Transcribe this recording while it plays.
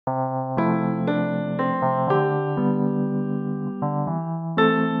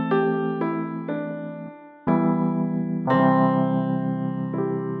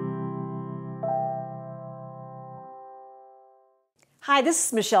Hi, this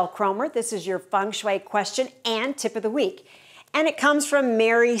is Michelle Cromer. This is your Feng Shui question and tip of the week. And it comes from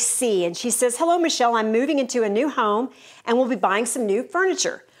Mary C. And she says, hello, Michelle. I'm moving into a new home and we'll be buying some new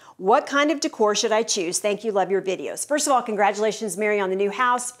furniture. What kind of decor should I choose? Thank you. Love your videos. First of all, congratulations, Mary, on the new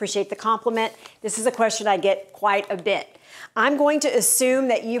house. Appreciate the compliment. This is a question I get quite a bit. I'm going to assume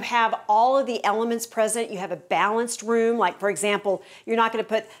that you have all of the elements present. You have a balanced room. Like, for example, you're not going to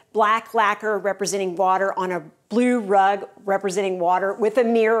put black lacquer representing water on a blue rug representing water with a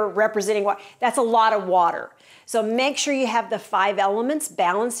mirror representing water. That's a lot of water. So make sure you have the 5 elements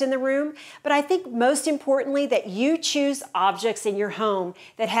balanced in the room. But I think most importantly that you choose objects in your home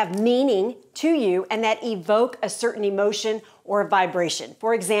that have meaning to you and that evoke a certain emotion or a vibration.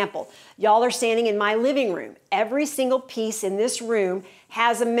 For example, y'all are standing in my living room. Every single piece in this room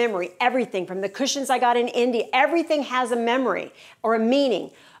has a memory. Everything from the cushions I got in India, everything has a memory or a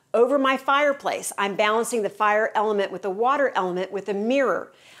meaning. Over my fireplace, I'm balancing the fire element with the water element with a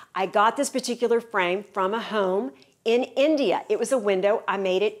mirror. I got this particular frame from a home in India. It was a window. I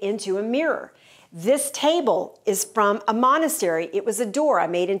made it into a mirror. This table is from a monastery. It was a door I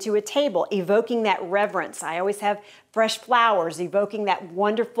made into a table, evoking that reverence. I always have fresh flowers, evoking that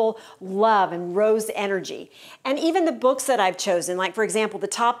wonderful love and rose energy. And even the books that I've chosen, like for example, the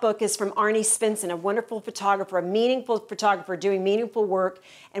top book is from Arnie Svensson, a wonderful photographer, a meaningful photographer doing meaningful work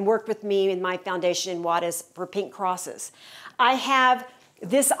and worked with me in my foundation in Wadis for Pink Crosses. I have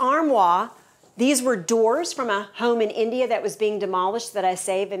this armoire. These were doors from a home in India that was being demolished that I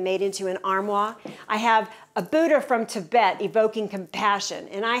saved and made into an armoire. I have a Buddha from Tibet evoking compassion.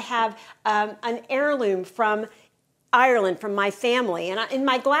 And I have an heirloom from Ireland from my family. And in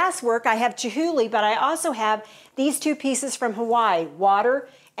my glass work, I have Chihuly, but I also have these 2 pieces from Hawaii, water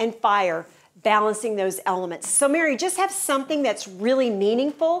and fire, balancing those elements. So Mary, just have something that's really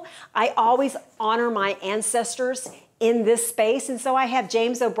meaningful. I always honor my ancestors in this space. And so I have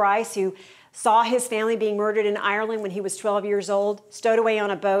James O'Bryce, who saw his family being murdered in Ireland when he was 12 years old, stowed away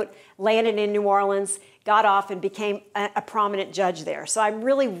on a boat, landed in New Orleans, got off and became a prominent judge there. So I'm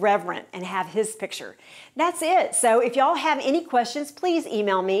really reverent and have his picture. That's it. So if y'all have any questions, please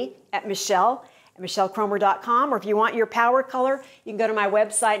email me at michelle@michellecromer.com, or if you want your power color, you can go to my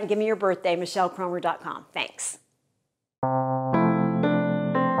website and give me your birthday, michellecromer.com. Thanks.